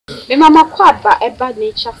Me mama kwaba eba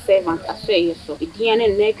nature servant aso so. Idiane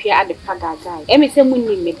na kwa ade pagagai. Emi se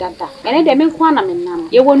munni me dada. Ene de me kwa na me nam.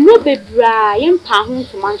 Ye wonu bebra ye mpa ho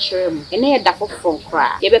ntoma nkyere mu. Ene ye da foforo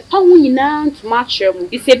kra. Ye be pa ho nyina ntoma kyere mu.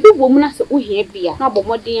 Ise bi wo mu na se ohia bia. Na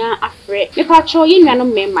bomoden afre. Me pa cho ye nwa no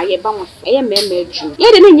mema ye ba mo so. Eye mema adwu.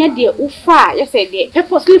 Ye de ne nya de ufa ye se de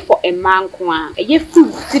purposely for a man ko a. Eye fu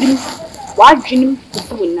tirim. Wadwinim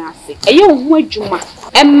kufu nase. Eye ohu adwuma.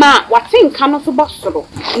 Emma watenka no so bosoro.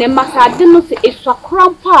 Ne masade no se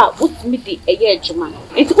eswakrampa utimi di eye adwuma.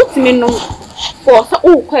 Enti utimi no for so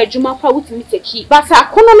kwa adwuma fa utimi teki. Basa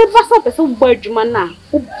akono ne basa pese wo adwuma na.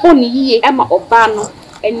 Wo boni yiye ema oba no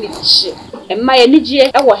eni chi. Emma ye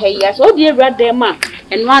nigye ewo ha yi so de ewrade ma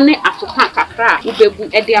eno ane atoka kakra wo bebu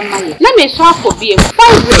e de amaye. Na me so afobie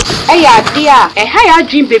fibroid eya de a ha ya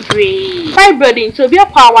dream bebre. Fibroid into be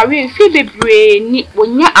kwa aware fi bebre ni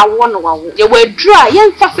wonya awo no wawo. Ye wadru a ye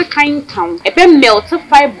mfa se kan kan ebe melt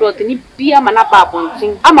fibroid ni bia mana ba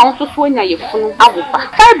bontin ama won so so nya ye funu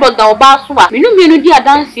awoba. Fibroid da oba so a menu di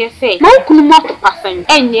adanse se ma okunu mo pasan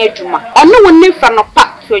enye adwuma. Ono won fra no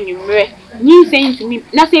pa so nyumre. Ni saying me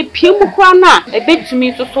na say piemu kra na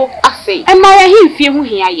ebetumi so ase e ma ya himfie hu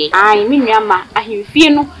hia ye ai me nuama ahimfie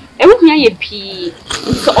no e hu hia ye pi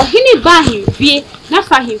so ohini ba ahimfie na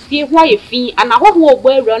sa ahimfie hu aye fi ana hoho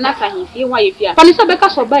ogbo ewra na sa ahimfie hu aye fi a pani so beka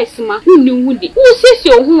so ba esima hu hudi hu sisi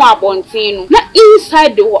ohun abonten no na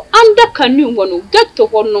inside the under canoe ho no get to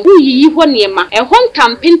ho no hu yiyi ho niema e ho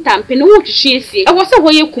ntampe no hu twehwe esie e wo se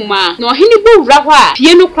ho ye kuma na ohini bo wura ho a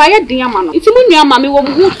pie no kra ye den ama no iti mu nuama me wo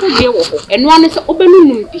mu so de wo ho eno ane se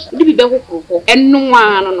obenunum bi de bi be hokoro ho eno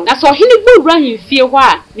ano no na so ohini bo wura ahimfie ho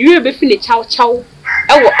a ne we be fi ne chaw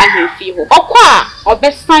ewo ahemfie ho okwa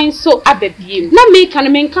obesan so ababiem na meka na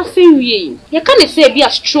menka senwie ye ka ne se bia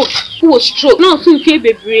stroke wo stroke na so mfie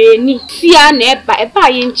bebre ni tia na eba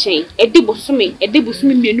ye nchen ede bosumi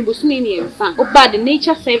mienu bosumi ni ensa oba the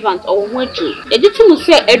nature servant o ho adwo ye gitimu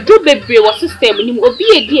se edro bebre wo system ni mu obi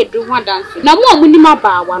edi edro ho dance na mo amunim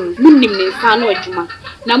abaawa no munnim ne nsa no adwuma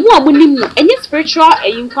na mo amunim enye spiritual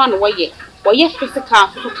eyinkwa no woye physical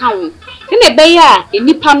so kan ne be ya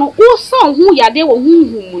enipa no wo san hu yade wo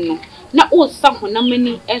hu no na wo san ho na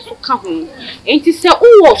mani enso ka ho enti se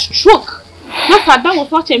wo stroke na sada wo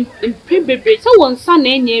so bebre se wo nsa na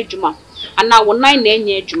enye adwuma ana wo nan na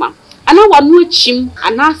enye adwuma ana wa no achim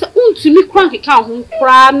ana se untumi krank ka ho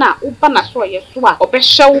kra na uba na so ye so a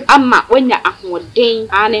obehyew ama wanya ahoden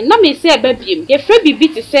ane na me se babiem ye fra bibi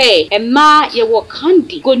ti se emma ye wo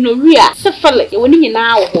candy gonorrhea syphilis ye woni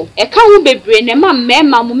nyina wo ho e ka ho bebre na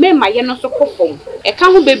mema ye no so kofom e ka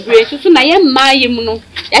ho bebre so na ye ma ye mu no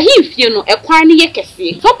ya himfie no e kwan ne ye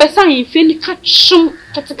kese so pesa himfie ni ka chum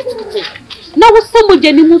kete na wo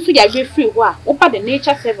samoja ni mu so ya refree ho a wo ba the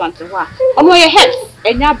nature servant ho a ono ye health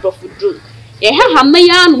enya brofu drug ye ha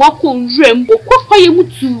maya no wakọ nwrem okọ ye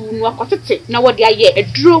mutu no akotete na wo de aye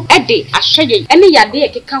eduro ede ahye ene yade ye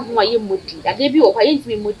keka ho aye modi yade bi wo aye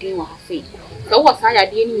ntimi modi wo hafe so wo sa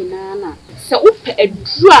yade ni nyina na se upe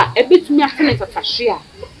eduro a ebetumi afene tatahwe a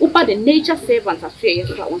wo ba the nature servant aso ye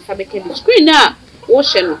so won sabeke bi screen na wo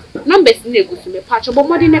hye no numbers na egusu me pa cho bo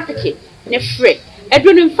modi na peke ne free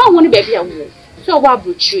eduro no mfa ho ne ba bia wo so wo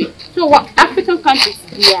abrochire so wo African countries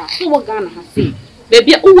bia so wo Ghana ha say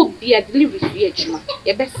baby uwo bia delivery fi adwuma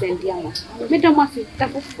ye be send ya mo medam afi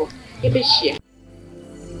tafofo ye be share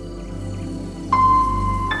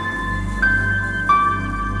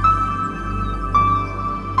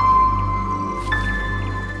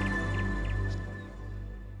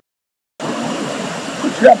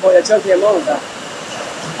ya boy cha ke mo da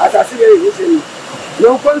ata si ye ni se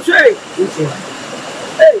no konse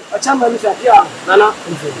acha ma mi sa pia nana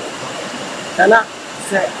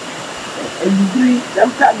se Elibri,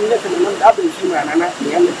 Damka, Minute, and Abu Shima, Nana,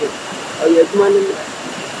 the Amity, or your woman,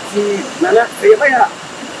 Nana, Sayabaya.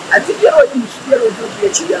 I think you're in spirit of the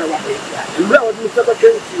Chiara, and well, Mr.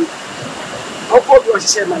 Bakensi. Uncle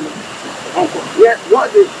was Sherman. Uncle, yeah,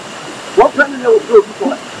 what plan will do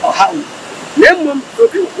before or how? Lemon,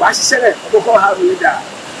 was said, before how we die.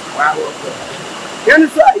 Wow. Can you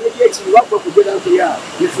try? You walk up to get out here.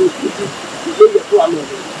 You should go your plan.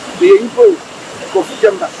 The info, coffee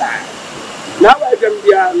jumper. Now I can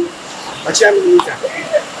be a chairman.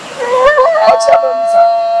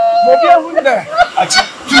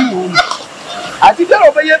 I think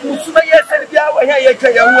over yet, Musuma yesterday, I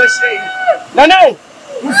can say, Nana,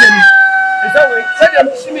 listen, it's always said, I'm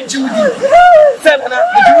Judy.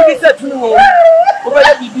 Judy said to me,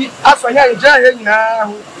 after I joined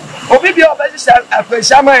now. Obibi obejisa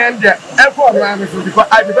afeshama ende ekwo ọmọ so because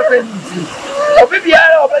I be pay you. Obibi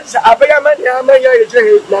ara obejisa abega mani amanya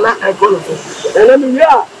yeje nana ekolo so. Na mi wi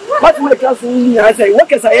a What my class I say, what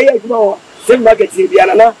can I know? Same market in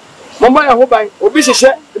Diana. Mama, I hope I obey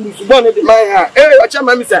born in my hey, what your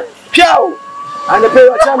mammy said. Piao! And the pay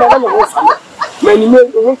what your mamma was. Many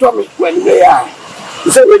men won't tell me when they are.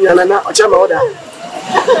 You say when you're not a chama order.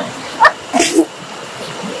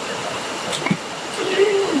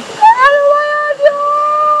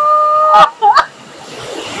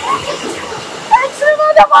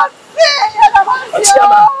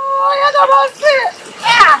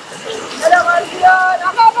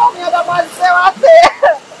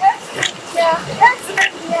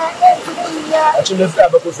 Actually, let's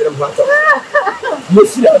have a good film. You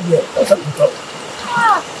see that here? That's a good talk.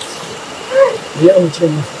 Yeah, I'm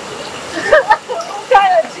changing.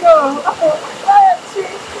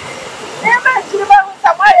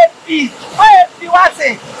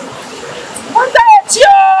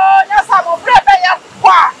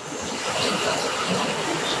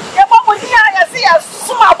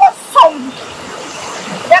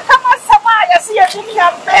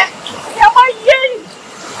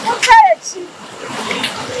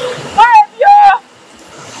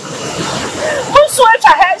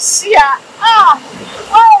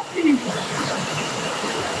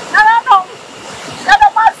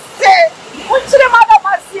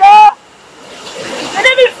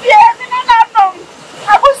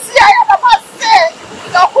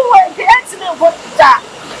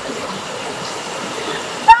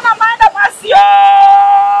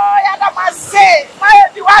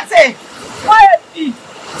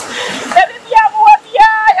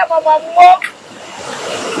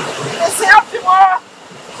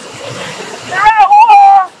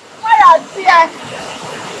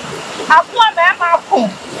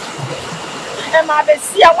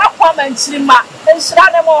 Chima and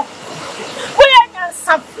Shranamo. We are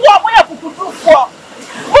some floor where we could do for.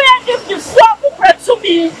 We are if you swap to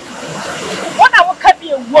me. One hour can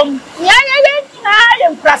be a woman. I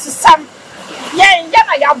am grass some. Yea,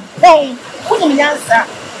 I am born. Wouldn't answer.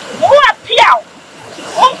 More piao.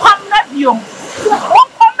 One comrade biom.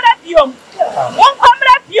 One comrade biom. One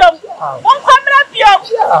comrade biom. One comrade biom.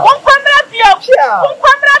 One comrade biom. One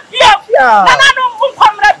comrade biom. Nana, one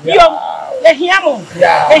comrade biom. The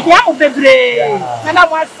Hiamo Bebre, and I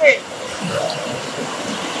want to say,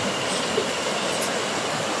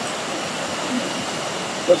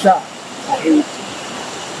 what's up?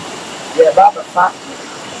 Yeah, Baba Fat.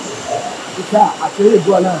 What's up? I tell you,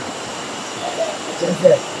 Buana.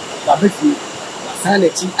 Babisi,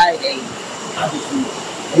 sanity,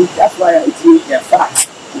 that's why I think they're fat.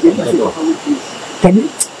 Can you?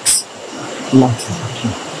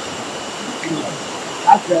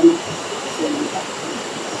 Actually,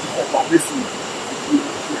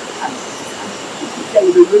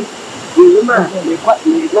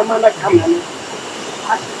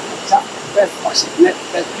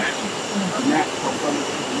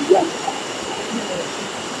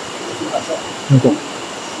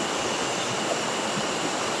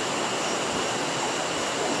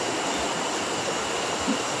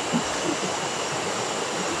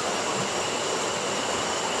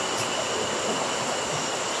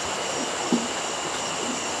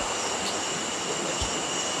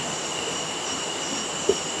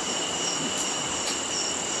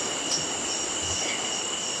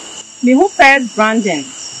 me who first Brandon.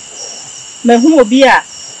 Me who be a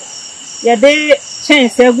ya de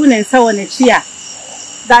change segun and so on a chia.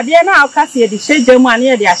 That dear now Cassia the shade Germany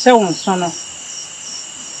at their show on sono.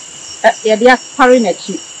 Ya dear parring a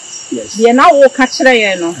cheap. Yes, they are now all catch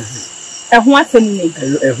the no. A what's a name?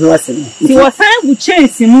 He was saying we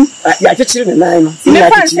change him. I just in the nine.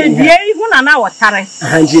 Never said, yea, 1 hour carry.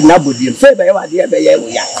 And you nobody say by what dear by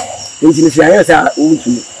we are. If you are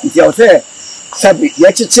if you say, Sabi,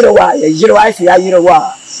 yet a year I see a year a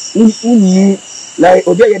while. Like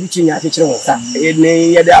Obey teaching at each other. It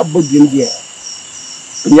may yet a book in here.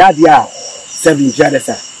 Yadia 7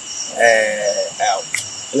 Jadasa.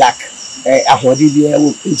 Black. A hoddy,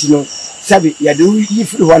 you Sabi, you do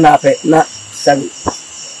if you want up at not Sabi.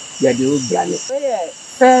 You do Granny.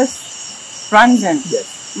 First Brandon. Yes.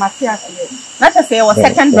 Matthias. Let us say our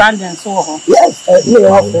second Brandon so. Yes, you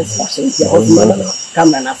have this fashion.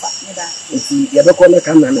 Come and up. If you ever call a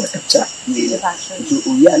camera and capture, you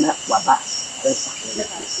Uyana Waba.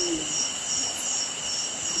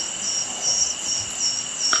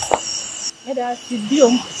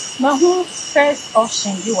 My whole first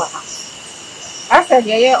ocean you are. I said,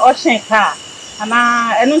 yeah, ocean car. And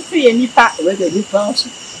I don't see any part where they do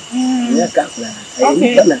function. Yeah,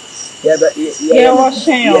 but yeah,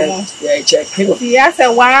 ocean. Yeah, check him. Yes,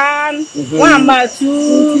 1, 1,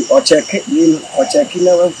 2, or check it in or check in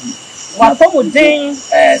our What for ding?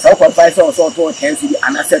 So for 5 or so to 10 city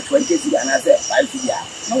and I said 20 city and I said 5 city.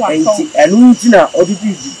 And Lutina or the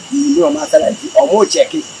you know master or more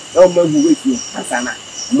check it. No more who with you, Asana.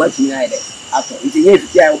 Much united. After it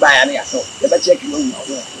is here by any so never check you.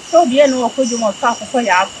 So the end of you want to for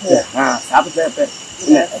your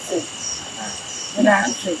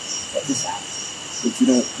it's you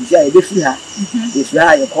know, you say if you have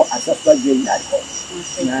you call a suspect doing that call.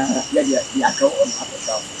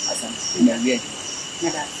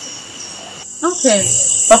 Okay,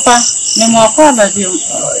 Papa, no more about you.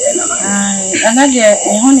 Another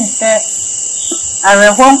honey said, I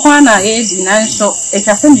read one corner, so it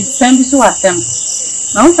has been sent to them.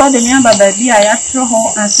 Now, so the member by the actual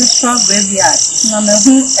home ancestral graveyard, number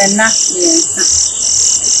who and not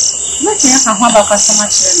let's hear how about customer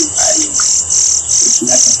training.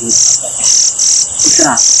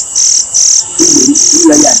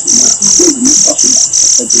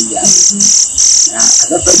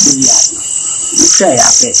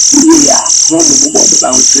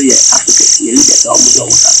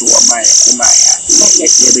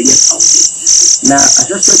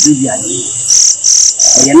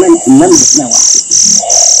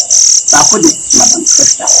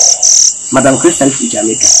 Madam Christian from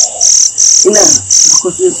Jamaica. In a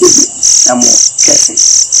honestly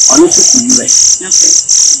to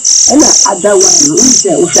US. And other one who is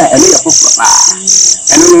there, which I am here for Papa.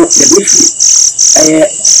 I don't know the mystery.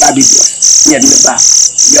 Baby, near the bar,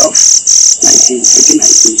 of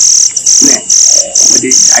 1989. What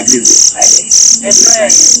is agreed Friday? It's a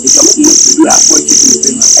movement to do a point to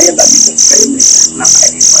do. I have a bit of famous, not I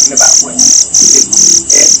never went.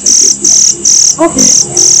 Okay,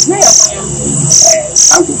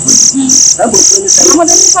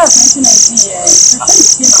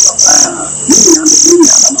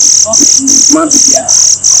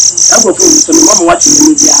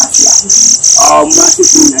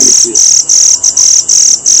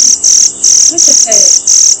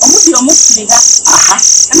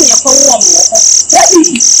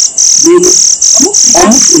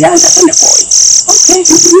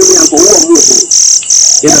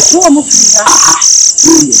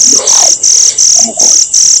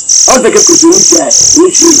 all the Kekutu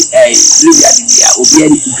which Lydia will be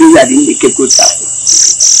any greater than the Kekuta.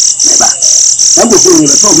 Never. That was only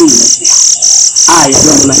a problem. I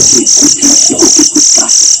don't like it.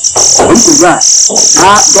 Uncle Rat,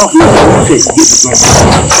 don't know say this is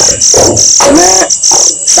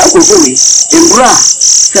that was only in Bra,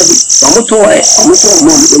 almost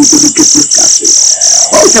mom into the Kekuta.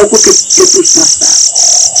 Also, Kekuta.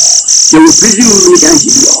 They will presume we can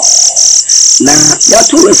give you. Now, that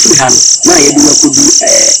told us we have now you do could do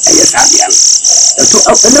a Sabian.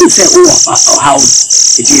 And then say, oh, how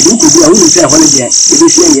if you do could do a woman say, holiday, it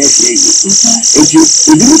is yes, if you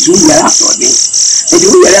do it to me after day, if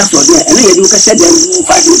you are after day, and then you do say, then you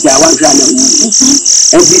fight with your one grand and you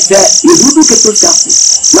say, you do get to stuff.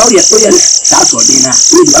 Now you're so young, that's what dinner,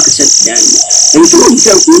 you do like a set down. And if you don't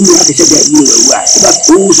tell me, like I said, that you were right. That's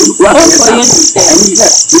also what I said, and you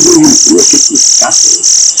do work it with stuff.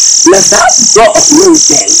 Let's have door of no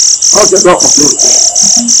return, or the door of no return.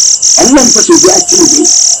 And then person be actually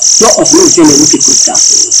door of no return and look at good stuff.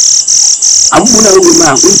 I'm going to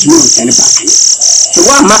woman which knows any back. So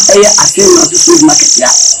one my air I say not to save market here.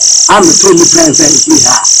 I'm a total friend and free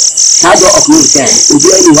her. That door of no return will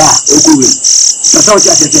be anywhere or going. That's how I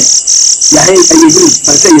said. Yeah, hey, and you do it,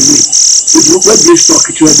 but say you do it. If you go this stock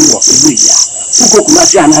to a door, you do it. Who could come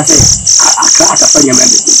and I say, I crack a funny member.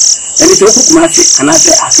 And it's also Kumasi, and I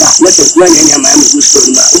say, let us go and my good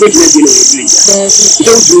story. Which may be no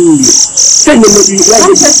don't do it. Send me maybe when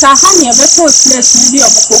you say, honey, a better place to be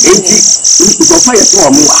of a fire for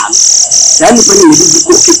more. Then when you do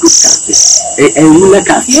go to Kuska, and you make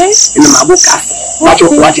us in my book, what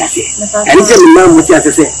I say. And it's a man with us,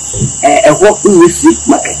 I say, a walk in this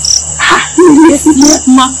market. Yes,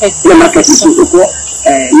 market. The market is to go.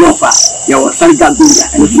 No far, you were Santa Buddha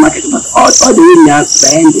and the market, but all the Indians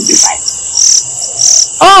behind the fight.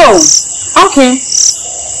 Oh, okay.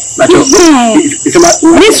 But it's about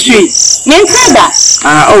mystery. Maintain that.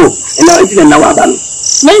 Oh, and now it's an hour.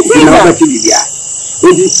 Maintain that.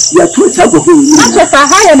 You are too type of thing. Not just a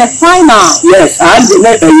high and a final. Yes, I'm the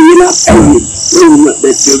next and you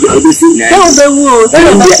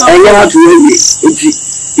have to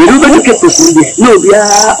you don't get to get no, we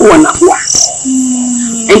are one of one.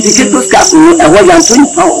 And to get those castles, I was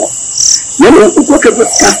 20 pounds. Then you cook at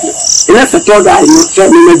those castles. And that's a told I know, so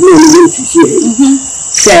many to see.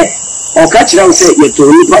 Say, or catch it out, say, you're to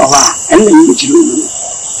power, and then you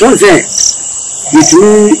don't say,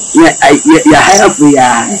 between ya higher for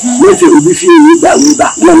ya let's say we see you that we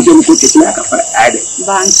back na me so take na ka fa ade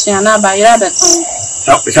ba ntiana ba ira da ton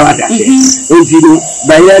so what I say enti no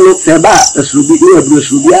ba ira no se ba asrubi ni abro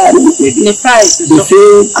asrubi a the price the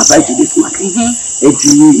same apply to this market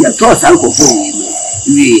enti ya to san ko fo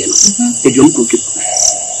we no e jom ko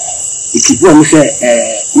ikibu mo se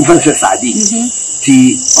influencer sadi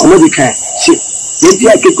ti omo de kan shit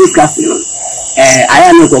enti akekos cafe no I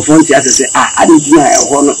am not going to say, I didn't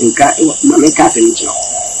know one in Castle.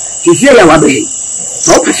 This year, I was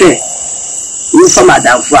so per se. You from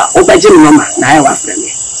Madame Fra, or by Jimmy Mama, now I was friendly.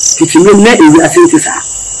 It's a minute in the Ascensa.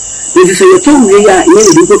 This is a 2 million in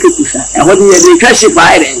the book, and what you crash it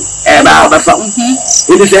by then, about the song.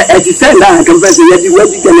 It is a same line compared to what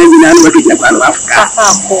you can even work in Africa.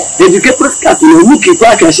 Did you get postcard in a wiki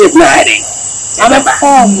crack and shape riding?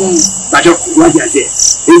 But what I say,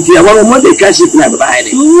 if you want more, they can ship never buy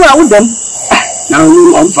it. You are with them. Now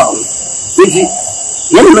you on phone.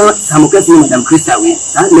 You know, some occasion, Madame Christa, we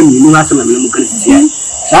let me know some of them.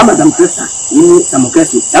 Some Madame Christa, you some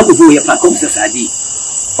occasion, that was where your pack of society.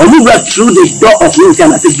 Or you got through the door of no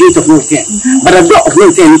ten at the gate of no ten, but a door of no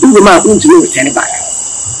ten, you will not want to know ten back.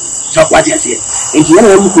 So what I say, and you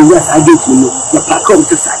know, who was I get to know the pack of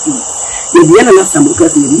society. If you know some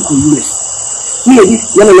occasion, you can use. Maybe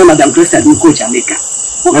you know Madame Christa do go Jamaica.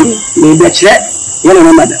 Maybe you know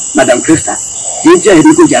Madame Christa. You just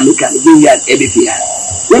go Jamaica, you get ABPR.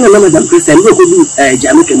 You know Madame Christa, you go do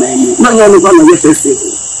Jamaica. No, you know one of your first thing.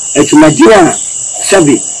 It's Nigeria,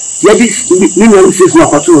 Sabi. You just million says no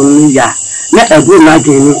control. Yeah, not a good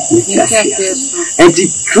again. And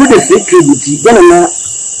through the security, you know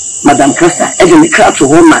Madame Christa, and the crowd to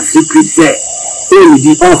home my secret say, only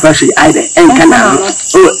the old fashioned either and Canada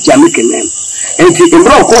or Jamaican name. And the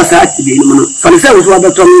Embro course at the for the service of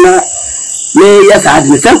the Tomina, may yes, I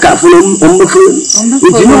didn't send car from the phone.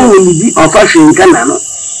 If you know when you be of fashion in Canada,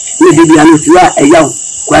 maybe the Anutila a young,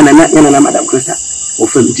 Quana, Madame Christa, or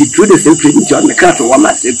from the through the same trade, John the car to one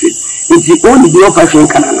my secret. It's the only the old fashion in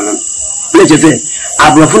Canada. Let's say,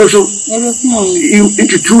 Abrafono, you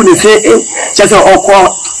true the say, just all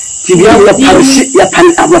call TBI, your pan,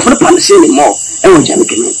 Abrafono Pan anymore, and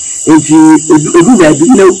Jamaican. Enti ogu ba bi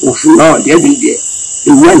na ofu na o de bi de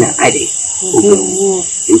enwana ade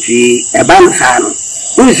enti e ba no sa no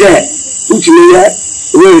wo se utumi ya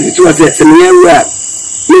we to say se me ya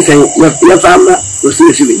ni se ya fama o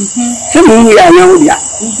se se bi se me ya anya wo dia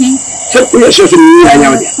se ko ya so se me ya anya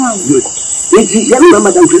wo dia good enti ya no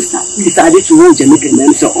Madam Christa decided to hold Jamaican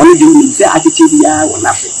men so only do me say atiche dia wo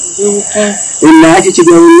na fe na atiche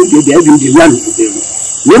dia wo de bi one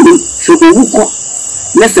maybe so owu ko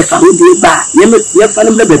let's say found the bar. You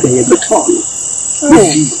found the baby, but all.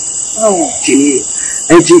 Tini,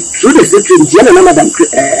 and through the secret, General Madame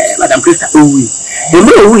Christa, we. The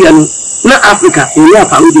more we are not Africa, we are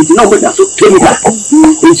found it, no, but that's so came back.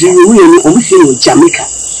 And we are always in Jamaica,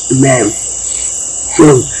 ma'am. So,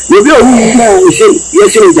 maybe we say,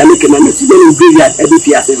 yes, in Jamaica, and see them in graveyard every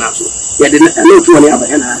Piazza also. Yeah, they know to any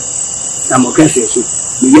other some occasions.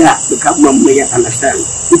 Yeah, the government may understand.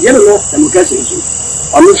 The general, some occasions.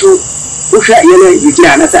 Also, Usha Yellow, you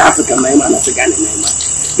can as African man, as a Ghana man.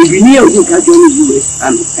 If you knew you can join the US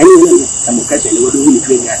and anyone, some occasion, you will do it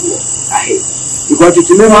between your head. Because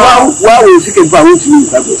it's no wow, we seek a vow to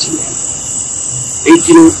you, Babuchi.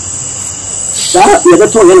 18. You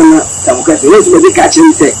never told him some occasion, they catch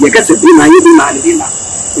him, say, you can say, be my man, dinner.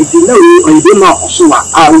 If you know you or you do not, so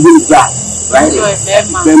I will be back. Right?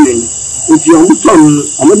 If you only turn,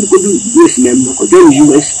 I'm going to do US member, or join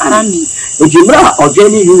US Army. If you or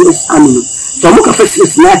join US Army, so look at first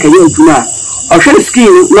snack and you do not, or share skin,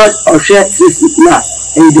 not or share not,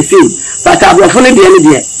 and the same. But I will follow the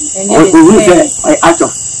idea, or we say, out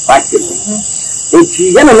of 5 people. If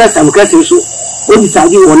you are not some cases, so when you say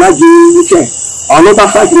you will not do, say, or never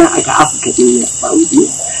fight like Africa in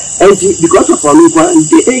and because of our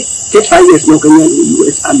they take 5 years no can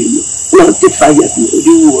US Army. No, take 5 years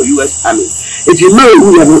do US Army. If you know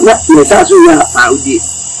who you are not, you start to found it.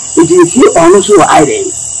 If you see also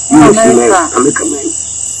iron, American man.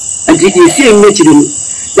 And you see naturally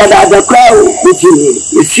that other crowd with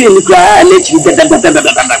you see the crowd naturally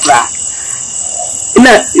that cry.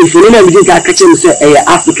 Now, if you know, we didn't catch him say,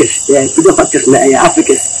 Africans, people factors,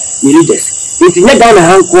 Africans, religious. If you get down a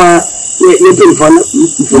hand, you're paying for all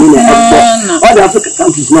the African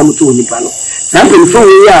countries, no more to Nippon. Something for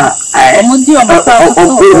you,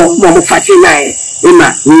 Fatina, Emma,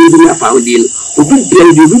 we didn't found in. Ubi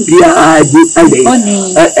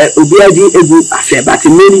affair, but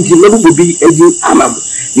many will be a amam.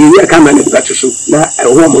 You come and got to now a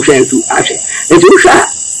home of to action. And you shall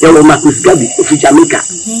there were Marcus Gabi of Jamaica.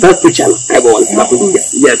 First picture, I want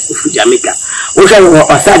Marcus, yes, of Jamaica. Also,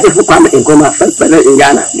 a sergeant for Kwame in Goma, first president in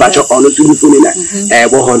Ghana, but your honor to Funina,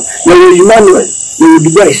 Bohon. You will Emmanuel, you will be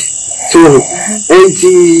Grace. So, and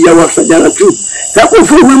you was a general troop. That was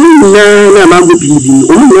for women, Mamma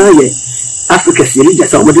Bidi, Africa series,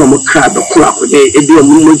 just somebody on a crab, a crop, a deal of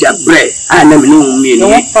Muja bread. I never knew me.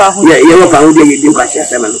 Yeah, you were found in the Cassia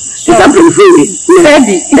 7. Something free.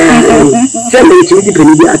 Send me to the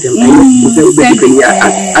penny at him.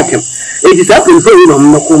 It is up in front of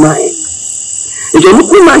Mokuma. If you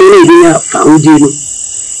Mokuma in found you.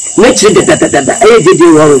 Next year,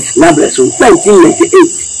 AJD Lawrence, Nabless,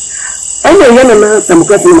 1998. I know young man, some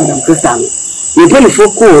cousin, Madame Cristan. You tell me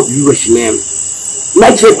for call US men.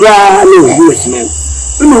 Like a grand US men.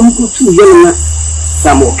 Remember 2 young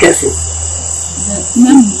Samuel Castle.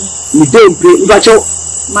 You don't pay, but you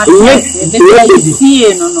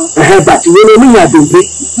see, no, but you know, I don't pay.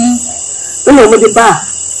 No, the bar,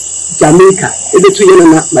 Jamaica, the 2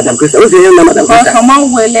 young Madame Crystal, was a young Madame Crystal.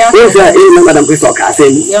 Madame Crystal,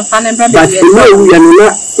 but you know, we are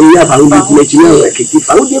not in your foundation. If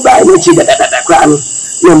I would buy what you got at crown,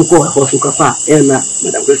 no more horse cafa, and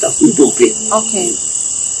Madame Crystal, you don't pay. Okay.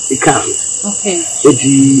 It can't. Okay.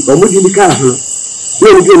 It's almost in the car.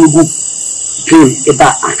 When you go train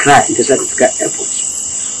about Accra International Airport.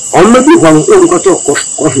 On maybe one got to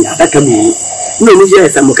coffee at that community. No,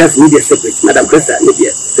 yes, I'm a media separate, Madame Crystal,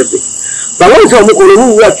 media separate. But once I'm going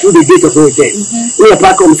to walk through the gate of no hotel, we are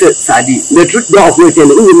back on said Sadi, the truth door of no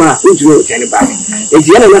hotel, we are into no hotel back. And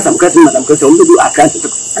the other some cousin, Madame Crystal, only do Accra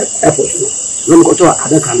Airport. No go to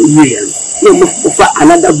other country. No for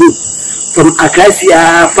another book from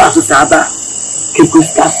Acacia, Faso Saba,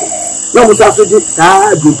 Kikos Castle. No, was also just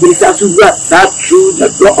sad, we place us through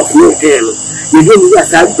the door of no hotel. You don't need a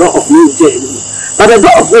side door of no hotel. But the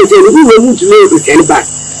door of no hotel, we will need to know return back.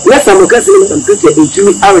 Yes, I'm a cousin and Christian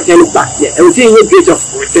into our return back there. I will see your gate of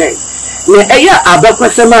return. Now, a year about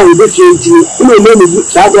Quesama in this change, you may know the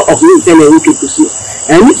side door of no hotel and we can pursue.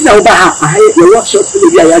 And it's now about a high workshop for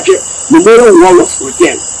the Viaja, the middle wall of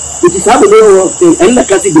return. It is how the middle of thing and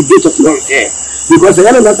like I see the gate of no return. Because I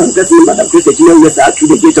don't know some cousin, Madame Christian, you know, through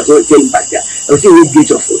the gate of no return back there. I will see the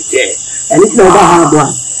gate of return. And it's now about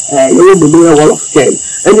one. You know, the middle wall of return.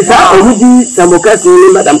 And it's how already some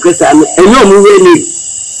cousin, Madame Christian, and no more.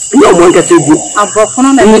 No one can say, I'm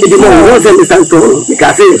from the Santo,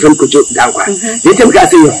 because I from Kujo Dankwa. You tell me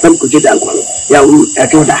from Kujo Dankwa. You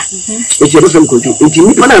are told that. It's a from Kujo. It's a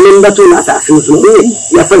Nippon member to us, assassins.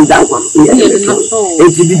 Your friend Dankwa.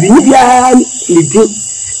 It's a Bibian,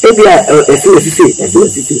 Ebia, as soon as you say,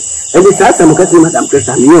 and it's as some cousin, Madame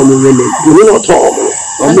Christian, you know, you know, tall,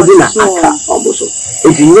 or Modena, almost.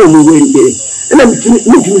 It's no moving. And I'm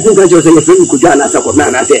think I just say a friend could join us up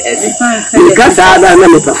man. I say, because I don't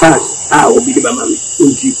know fast. I will be the mammy.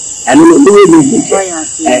 And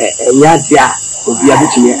Yadia will be able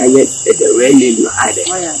to and yet the railing either.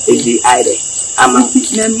 It's the either. I'm a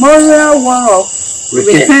memorial wall of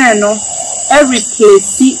return every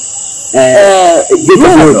place.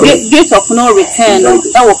 Gate of no return.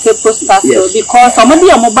 I will keep posters because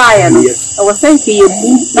somebody am mobile. I was saying to you,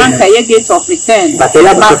 Nanka, gate of return. But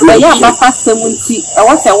I have Papa 70. I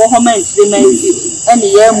was a woman to the men. And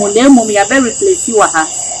the year Munemu, I very place you are.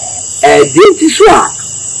 Did you sure?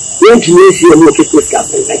 Don't you see a market with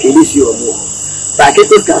captain like it is your more? But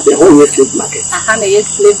it was got the whole slave market. I had a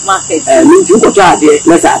slave market. And you got to add it.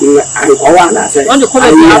 Let's add it. I want to say, you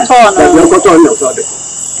got on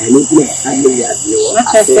and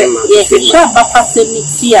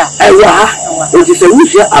it is a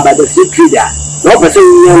wish about the street trader. No person,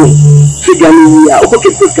 figure me out. Okay,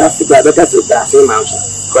 podcast to grab because of that same mountain.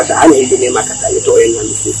 Because I need the name of the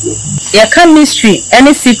your chemistry,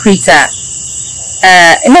 any secret.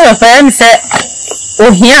 No, parents said, oh,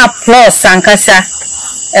 here, applause, Sankasa.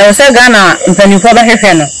 I was a Ghana in Pennyford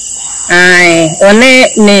Hefeno. I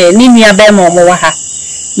only Nimia Bemo Moaha.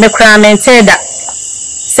 The crime and said that.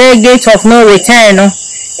 Say gate of no return.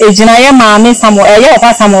 Ejina ya maame samo ya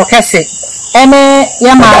opa samo kese. Ene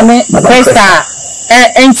ya maame Krista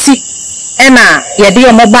enti ena ye de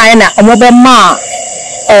omoba na omoba ma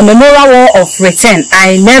memorial wall of return.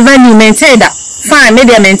 I never knew maintain that. Fine,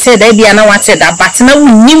 maybe I maintain that be na what that but na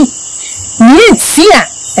unim ni tia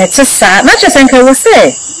etesa na chese nka wo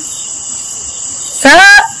say.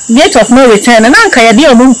 Sara gate of no return na nka ye de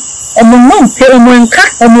omo pe omunka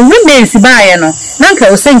omunwemesi baaye no nanka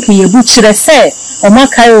osenke yebu kire se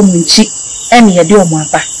omaka omunchi ene ye de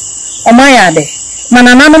omaba omaya de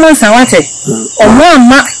mana nanu nsa wate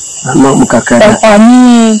omama mukaka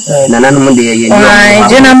nanu de ye ai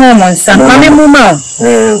jena mo nsa mame muma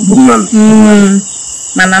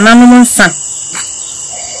Manana no nsa.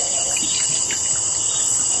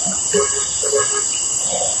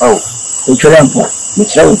 Oh, ucholampo.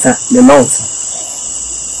 Muchawunsa the mount.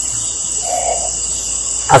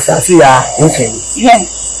 Asasi ya nseni. Yeah.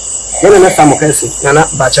 Yana na samokesi nana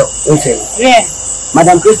bacho nseni. Yeah.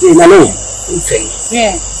 Madam Christy nane nseni.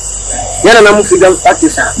 Yeah. Yana na mufiga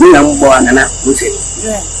practice na mbo nana nseni.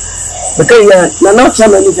 Yeah. Because nana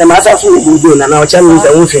chama ni sema asa fu budo nana chama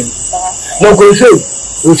ni nseni. No konse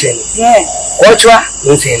nseni. Yeah. Ochwa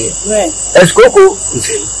nseni. Yeah. Eskoko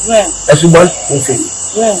nseni. Yeah. Esubon nseni.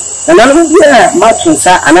 Yeah. Nana mbia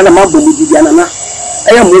matunsa anana mabomu di anana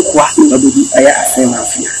aya mukwa ngabudi aya asema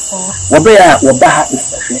afia wabaya wabaha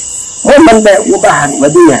istafe mo manda wabaha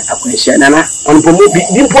wadunya akwesha nana onpo mo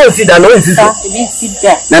bi mponsi da no nsisi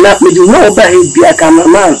nana medu no wabaha bia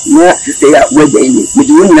cameraman na sister ya wageni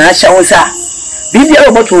medu na asha wonsa bibi ya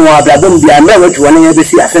oboto wa abladom bia na wetu wona ya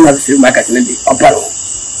besi asema sisi market na bi oparo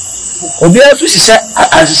obi aso sisa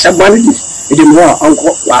asisa bwanidi ede mo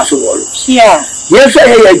anko wa so wolo yeah yes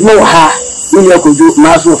ya mo ha ni yakoju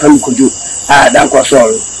maso fam koju dan kwa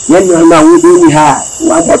sorry when you ma wo ni ha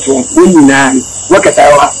wa boto woni na wakata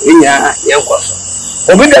wa enya yankwa so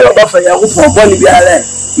obi da ba fa ya wo fo boni bi ale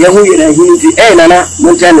ye hu ye na hinti nana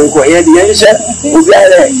mo jane ko ye di ye se obi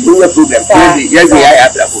ale ni problem ye di ya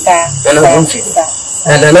abrabo nana wonchi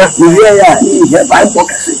nana ni ya ni ye ba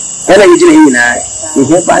bokase ela ye jire hina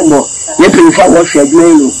ni ye ba mo ye prefer wo hwe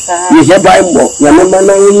adwuma ni ni ye ba mo ya mama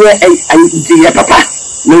na ye ayi ye papa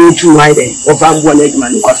no too wide of am one egg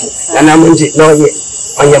man kwaso na munje no ye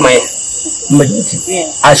onye maye mmajiti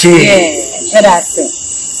ashi edase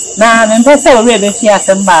na mpesa we be fi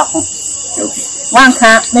asem ba ho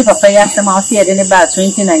wanka me papa ya asem a osi ede ne ba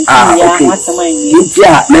 2019 ya asem anyi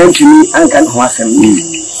ntia na ntumi anka ho asem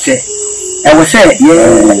ni se e wo se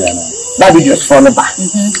ye ba videos for no ba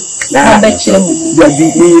na ba chire mu da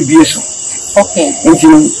bi so okay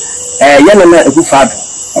ntimi ye na ekufado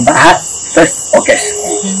ba ha first August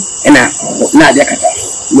na dia kata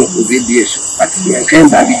no be so but we can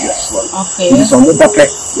ba videos okay so mo pape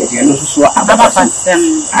ye dia no so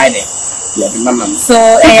abafasem aide ya di mama so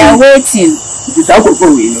waiting this alcohol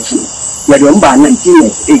for we no so ya di mba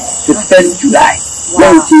 1998 6th July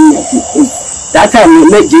 1998 that time we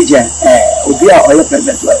make JJ obi a oya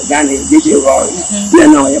president Ghana JJ Roy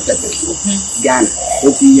na oya president Ghana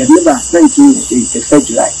it year never 1998 6th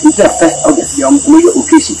July until 1st August the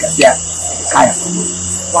occasion kasia kaya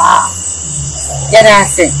wow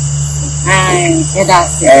yedase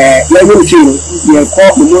yedase ya ni chini ye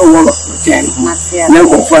ko mo wall of ten na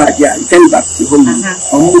ko fa ja ten back to home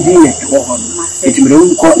omudi ne ko hon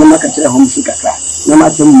etimiro ko na makatira home sukaka na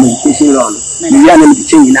matem meditation law ni ya na mi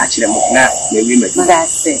chenyi na akire mo na wi medu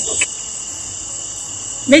yedase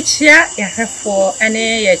mechia ya hefo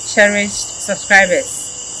ene ye cherished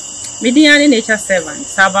subscribers Midiani Nature Servant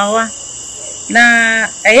Sabawa na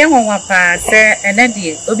eyenwa pa se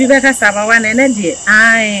enedie obi beka Sabawa na enedie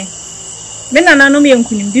ai me nananum ye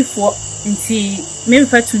nkunimdifo nti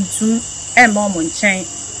memfa tuntum ma omo nchen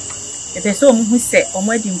epeso omu se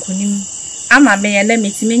omo adi nkunim ama me ye na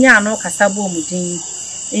metimi nya ano kasabo omudin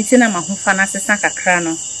nti na mahofa na sesa kakra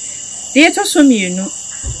no de to so mienu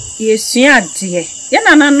ye sua ade ye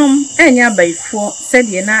nananum enya baifo se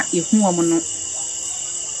de na ehu omo no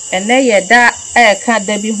ene ye da ka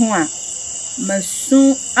da bi ho a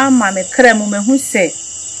masu ama me kra mu mehu se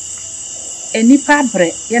enipa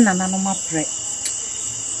bre ye nananom apre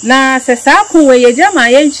na se sa ko we ye jama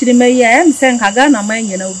ye nchiri mayi a em se nkaga na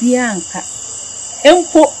manya na obi anka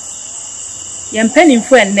enko ye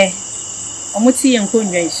mpanimfo enne omuti ye nko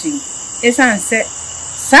nwanshi esan se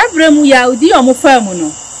sabre mu ya odi omufa mu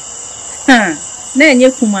no na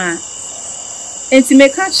enye kuma enti me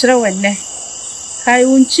ka kire wenne kai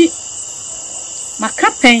unchi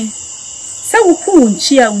makapen se wuku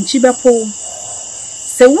unchi a unchi bepo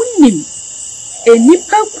se wunim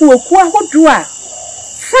enipa kuoku ahodo a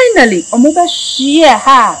finally omoba hie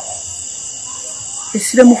ha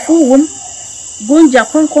esiramufu wom gonja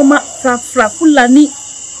kwankoma frafra fulani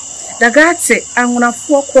dagate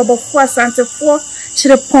anwonafo kwobofo asantefo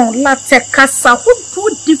chirepon late kasa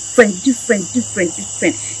hodo different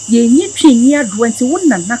yenyi twinyi adwenti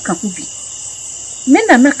wonna naka ho bi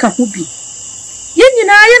mena naka ho bi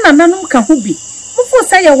yenyina ye nananum ka ho bi mufo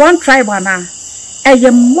say ye one tribe ana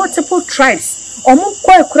eye multiple tribes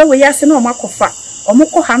omukọ ekura we yase na omakofa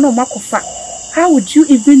omukọ ha na omakofa how would you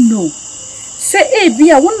even know say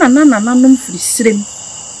bia wonna nananum firi srem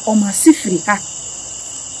omasifiri ha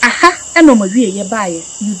aha eno mawie ye baaye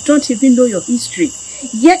you don't even know your history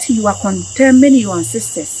yet you are condemning your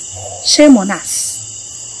ancestors. Shame on us.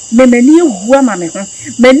 many wua mammy,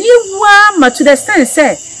 many wua to the stand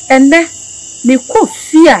say, and then me could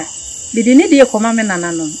fear, be the needy commandment and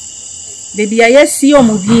anon. Baby, I see your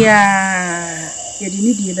movie, you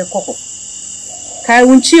need the coco. Kai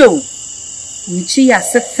won't you? Won't you,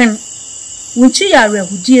 as a fem? Won't you, a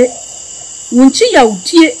refuge? Won't you,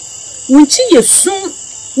 dear? Won't you soon?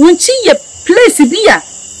 Won't you, place beer?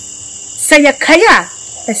 Say a kaya,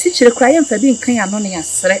 a situation crying for being kaya non a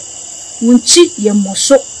threat. Won't you,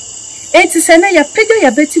 moso? Ain't to send a pigger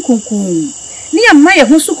ya betty cuckoo. Near my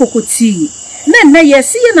hosu cocoa tea. Then, ye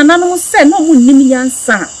see an anonymous son, no moon nimian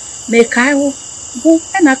son. Make I go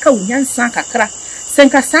and I call yan sanka crack.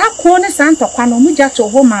 Senka sa corner santo quano mujato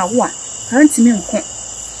homa wa. Can't me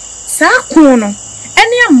sa corner.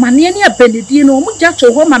 Any a money, any a benedino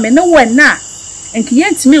mujato homa me no one na. And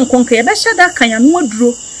kiant me conquer a besha that can no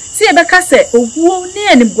drew. See a becase, o woo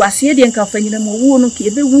near him guassier and caffeine and woo no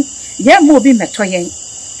kibe woo. Yea, more be metoyen.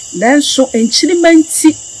 Then so enchilment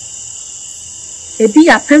a be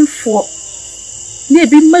a pen for. Ne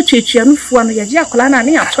bi matwetwa nufuo no ye akola na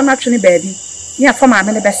ne ato na twene baabi ne afa ma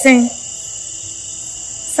me ne besen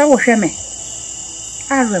sa wo hwe me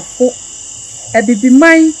arefo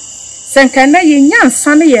abibiman senka na ye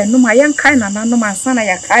nyansa ne ye num ayenkan na nanom ansa na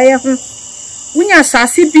yakae ho wunya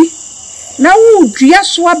asase bi na wo dua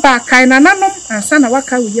so aba kan na nanom ansa na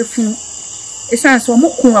waka wo yefunu esanso mo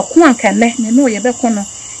kun akun ankane ne no ye beko no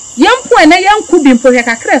yempo na yanku bi mpo hwe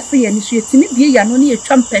kakra fe ye ni so yetimi bie ya no ne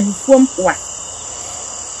yetwa mpanifuo mpoa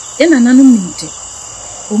ena nanu minte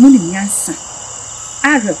omuni nyansa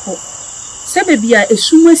arefo se bebia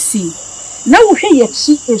esumasi na wo hwe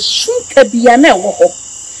yechi esunka bia na ewo ho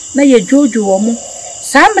na ye jojo wo mu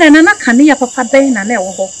samre na kane ya papa ben na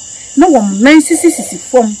ewo ho na wo mensisi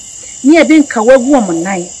fom ne ye benka wagu wo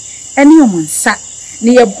nan ene wo nsa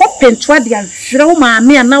ne ye bopentoa de ahwere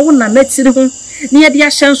maame na wo na matiri ho ne ye de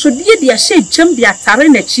ahyenso de de ahye gyam de atare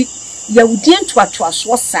na chi ya wudie ntoatoa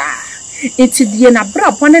so saa enti die na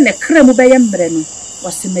bra bone ne kra mu beye mbre no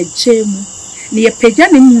wose magemu ne ye pagya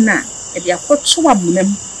ne mu na e de akoto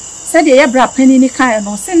amunam se de ye bra pani ni kan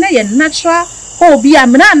no se na ye natural ho bi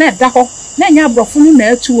amna na da ho na nya abrofo no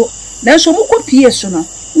na atuo na so mu kopie so no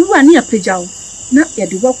wu ani apagyawo na ye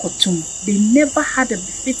de wakotum. They never had a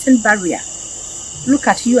befitting barrier. Look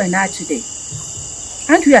at you and I today.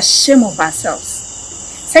 Aren't we ashamed of ourselves?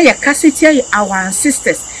 Say your cassette our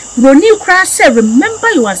ancestors. Broni cry say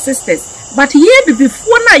remember your ancestors. But ye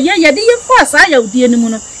before na ye de ye force aya odi enimu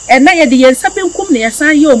no. E na ye de ye nsabe nkum na ye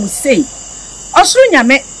san ye omu sei. Osoro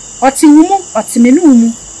nyame oti wumu oti menu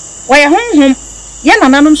wumu. Wa ye honhom ye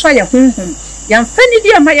nananom so ye honhom. Ya mfani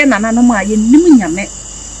di ama ye nananom a ye nim nyame.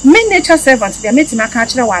 Me nature servant dia metima ka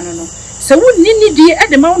kire wa no no. Se wo nini die e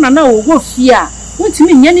de ma wona na wo fie a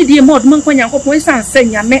wontimi nya ni die mod man kwanya nkopon san se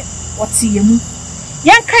nyame oti ye mu.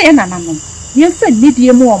 Yanka ye nananom. Yemfa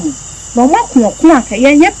nidie mu omo. Na omo ko anka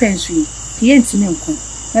ye pensu ye ntimi nko.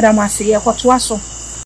 Na da mo ase ye kwoto aso.